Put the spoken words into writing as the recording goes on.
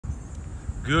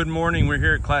Good morning. We're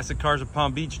here at Classic Cars of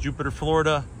Palm Beach, Jupiter,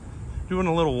 Florida, doing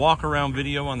a little walk around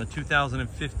video on the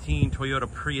 2015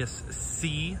 Toyota Prius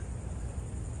C.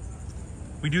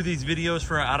 We do these videos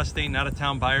for our out-of-state and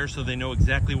out-of-town buyers so they know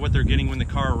exactly what they're getting when the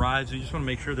car arrives. We just want to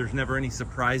make sure there's never any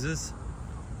surprises.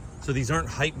 So these aren't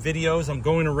hype videos. I'm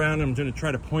going around and I'm going to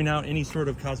try to point out any sort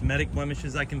of cosmetic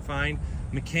blemishes I can find.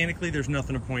 Mechanically, there's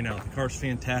nothing to point out. The car's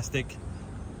fantastic.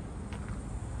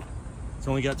 It's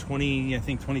only got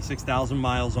 26,000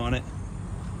 miles on it.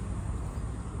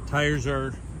 Tires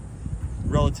are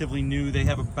relatively new. They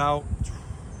have about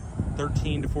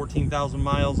 13 to 14,000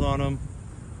 miles on them.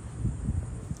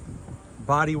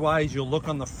 Body-wise, you'll look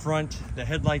on the front. The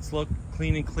headlights look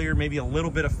clean and clear. Maybe a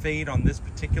little bit of fade on this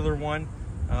particular one,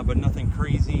 but nothing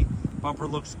crazy. Bumper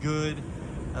looks good.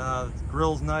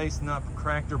 Grill's nice, not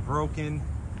cracked or broken.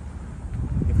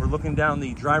 If we're looking down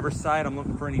the driver's side, I'm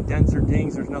looking for any dents or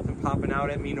dings. There's nothing popping out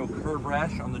at me. No curb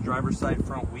rash on the driver's side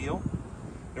front wheel.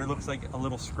 There looks like a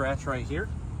little scratch right here.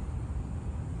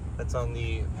 That's on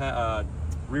the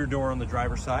rear door on the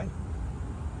driver's side.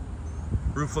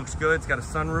 Roof looks good. It's got a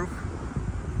sunroof.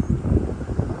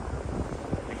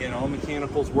 Again, all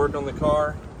mechanicals work on the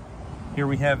car. Here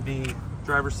we have the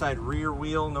driver's side rear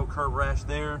wheel. No curb rash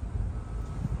there.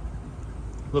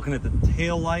 Looking at the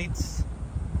tail lights.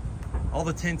 All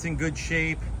the tint's in good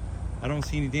shape. I don't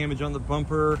see any damage on the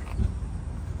bumper.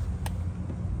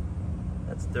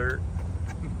 That's dirt.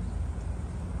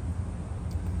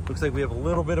 Looks like we have a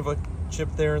little bit of a chip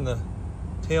there in the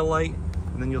tail light,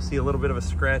 and then you'll see a little bit of a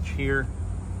scratch here.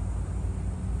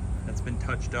 That's been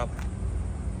touched up.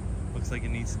 Looks like it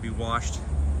needs to be washed.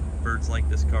 Birds like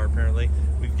this car apparently.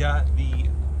 We've got the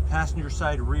passenger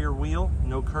side rear wheel.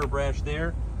 No curb rash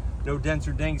there. No dents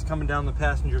or dings coming down the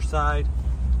passenger side.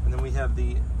 And then we have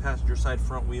the passenger side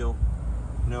front wheel,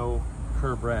 no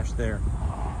curb rash there.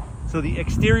 So the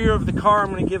exterior of the car,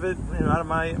 I'm going to give it, out of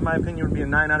my opinion, would be a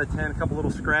 9 out of 10. A couple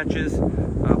little scratches,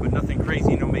 but nothing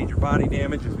crazy, no major body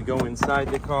damage. As we go inside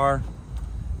the car,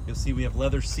 you'll see we have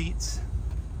leather seats,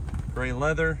 gray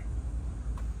leather,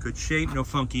 good shape, no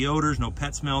funky odors, no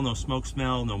pet smell, no smoke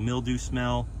smell, no mildew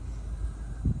smell.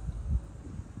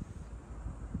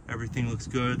 Everything looks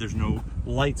good. There's no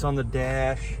lights on the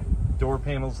dash. Door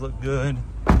panels look good.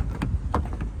 Oh,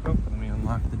 let me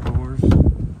unlock the doors.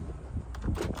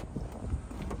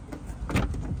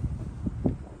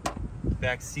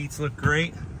 Back seats look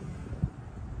great.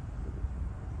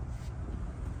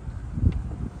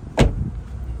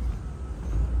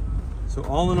 So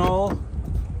all in all,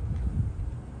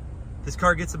 this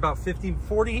car gets about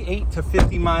 48 to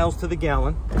 50 miles to the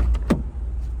gallon.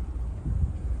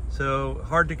 So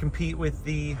hard to compete with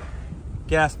the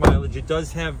gas mileage. It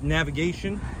does have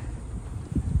navigation.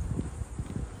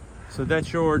 So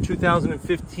that's your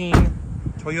 2015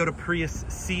 Toyota Prius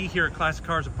C here at Classic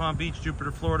Cars of Palm Beach,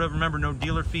 Jupiter, Florida. Remember, no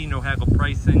dealer fee, no haggle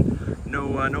pricing,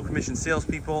 no commission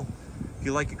salespeople. If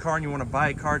you like a car and you want to buy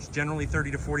a car, it's generally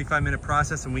 30 to 45-minute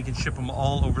process, and we can ship them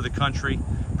all over the country.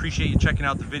 Appreciate you checking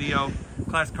out the video.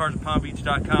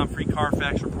 ClassicCarsofPalmBeach.com, free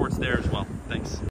Carfax reports there as well. Thanks.